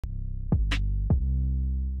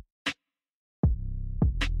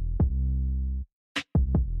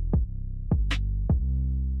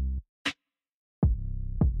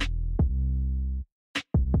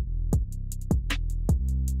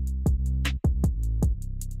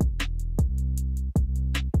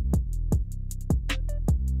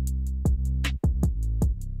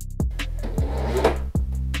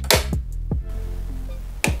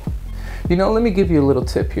You know, let me give you a little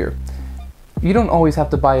tip here. You don't always have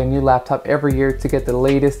to buy a new laptop every year to get the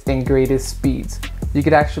latest and greatest speeds. You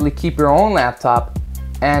could actually keep your own laptop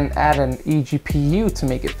and add an eGPU to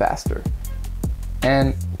make it faster.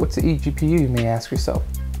 And what's an eGPU, you may ask yourself?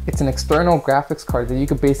 It's an external graphics card that you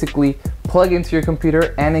could basically plug into your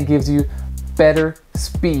computer, and it gives you better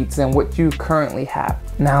speeds than what you currently have.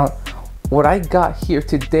 Now, what I got here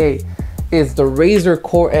today is the Razer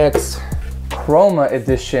Core X Chroma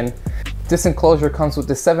edition. This enclosure comes with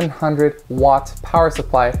the 700 watt power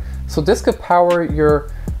supply. So this could power your,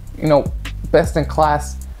 best in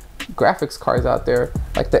class graphics cards out there,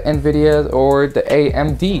 like the NVIDIA or the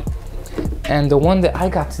AMD. And the one that I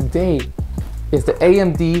got today is the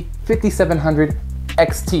AMD 5700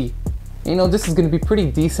 XT. This is gonna be pretty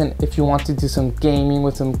decent if you want to do some gaming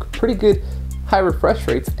with some pretty good high refresh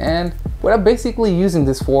rates. And what I'm basically using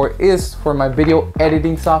this for is for my video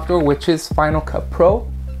editing software, which is Final Cut Pro.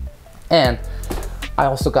 And I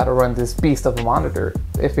also got to run this beast of a monitor.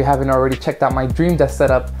 If you haven't already checked out my Dream Desk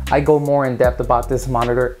setup, I go more in depth about this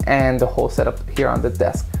monitor and the whole setup here on the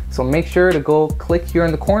desk. So make sure to go click here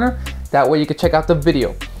in the corner. That way you can check out the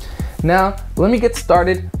video. Now, let me get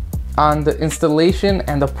started on the installation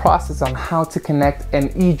and the process on how to connect an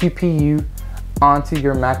eGPU onto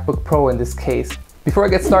your MacBook Pro in this case. Before I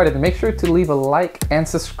get started, make sure to leave a like and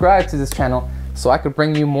subscribe to this channel so I could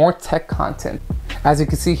bring you more tech content. As you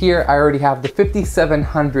can see here, I already have the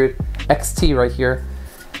 5700 XT right here.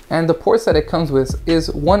 And the ports that it comes with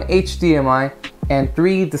is one HDMI and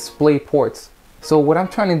 3 display ports. So what I'm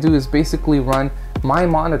trying to do is basically run my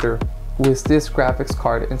monitor with this graphics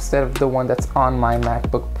card instead of the one that's on my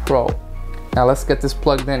MacBook Pro. Now let's get this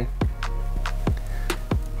plugged in.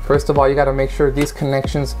 First of all, you gotta make sure these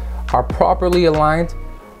connections are properly aligned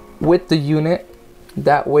with the unit.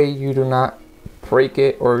 That way you do not break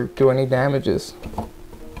it or do any damages.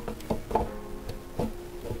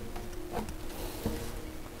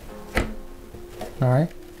 All right.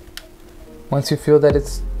 Once you feel that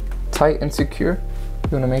it's tight and secure, you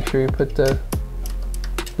want to make sure you put the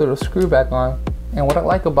little screw back on. And what I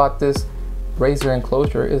like about this Razer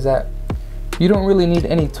enclosure is that you don't really need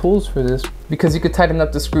any tools for this, because you could tighten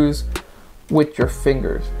up the screws with your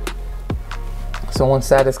fingers. So once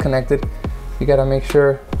that is connected, you got to make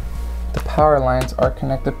sure the power lines are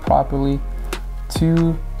connected properly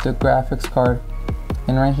to the graphics card.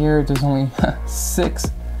 And right here, there's only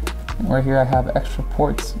 6. And right here, I have extra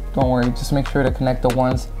ports. Don't worry, just make sure to connect the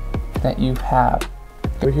ones that you have.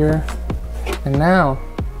 Over here. And now,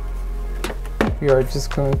 we are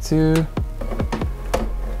just going to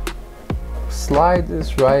slide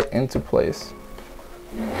this right into place.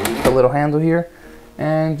 The little handle here,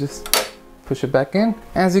 and just push it back in.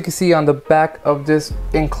 As you can see on the back of this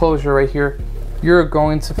enclosure right here, you're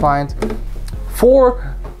going to find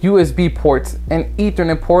 4 USB ports, an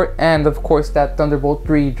Ethernet port, and of course that Thunderbolt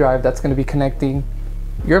 3 drive that's going to be connecting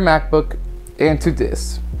your MacBook into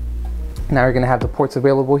this. Now you're going to have the ports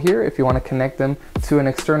available here if you want to connect them to an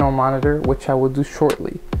external monitor, which I will do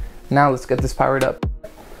shortly. Now let's get this powered up.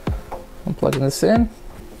 I'm plugging this in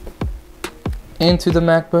into the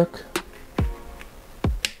MacBook.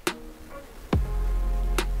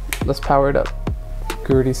 Let's power it up. You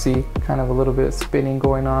can already see kind of a little bit of spinning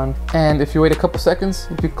going on. And if you wait a couple seconds,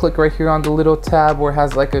 if you click right here on the little tab where it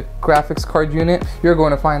has like a graphics card unit, you're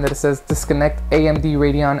going to find that it says disconnect AMD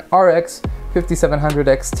Radeon RX 5700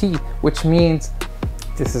 XT, which means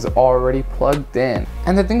this is already plugged in.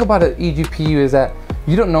 And the thing about an eGPU is that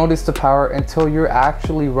you don't notice the power until you're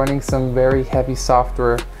actually running some very heavy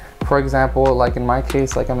software. For example, like in my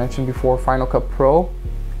case, like I mentioned before, Final Cut Pro,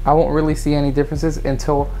 I won't really see any differences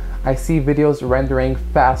until I see videos rendering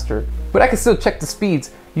faster. But I can still check the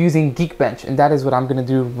speeds using Geekbench, and that is what I'm gonna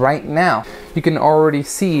do right now. You can already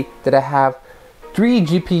see that I have 3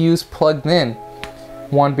 GPUs plugged in.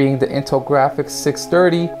 One being the Intel Graphics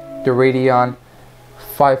 630, the Radeon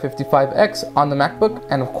 555X on the MacBook,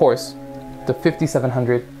 and of course, the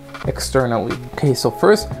 5700 externally. Okay, so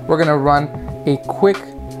first we're gonna run a quick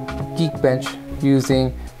Geekbench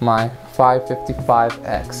using my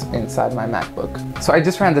 555X inside my MacBook. So I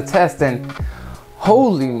just ran the test and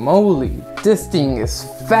holy moly, this thing is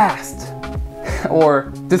fast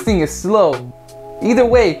or this thing is slow. Either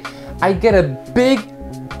way, I get a big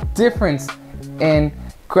difference in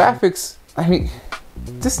graphics. I mean,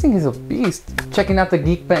 this thing is a beast. Checking out the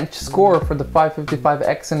Geekbench score for the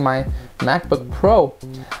 555X in my MacBook Pro.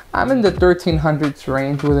 I'm in the 1300s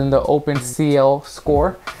range within the OpenCL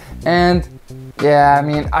score. And yeah, I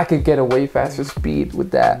mean, I could get a way faster speed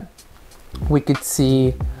with that. We could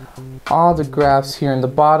see all the graphs here in the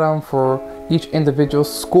bottom for each individual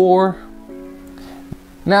score.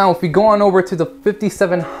 Now, if we go on over to the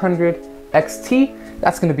 5700 XT,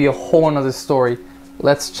 that's gonna be a whole another story.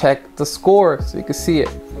 Let's check the score so you can see it.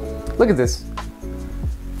 Look at this,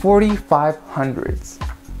 4500s.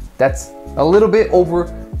 That's a little bit over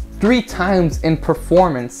 3 times in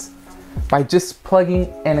performance by just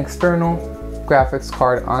plugging an external graphics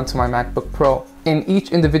card onto my MacBook Pro. In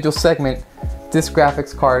each individual segment, this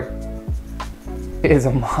graphics card is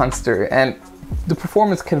a monster, and the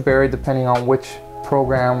performance can vary depending on which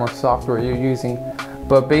program or software you're using,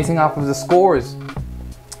 but basing off of the scores,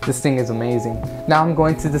 this thing is amazing. Now I'm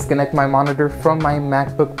going to disconnect my monitor from my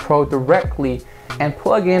MacBook Pro directly and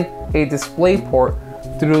plug in a display port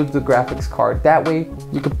through the graphics card. That way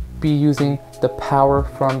you could be using the power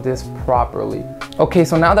from this properly. Okay,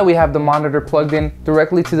 so now that we have the monitor plugged in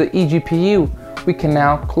directly to the eGPU, we can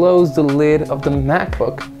now close the lid of the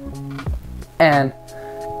MacBook and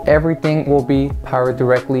everything will be powered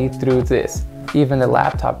directly through this. Even the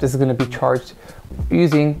laptop, this is going to be charged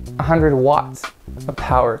using 100 watts of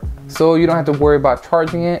power. So you don't have to worry about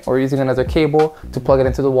charging it or using another cable to plug it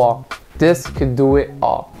into the wall. This could do it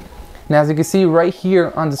all. Now, as you can see right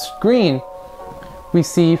here on the screen, we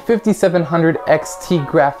see 5700 XT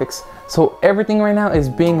graphics. So everything right now is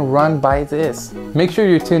being run by this. Make sure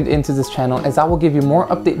you're tuned into this channel, as I will give you more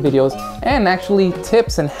update videos and actually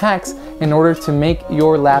tips and hacks in order to make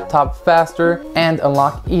your laptop faster and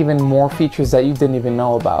unlock even more features that you didn't even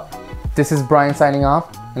know about. This is Brian signing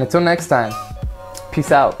off, and until next time,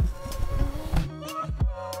 peace out.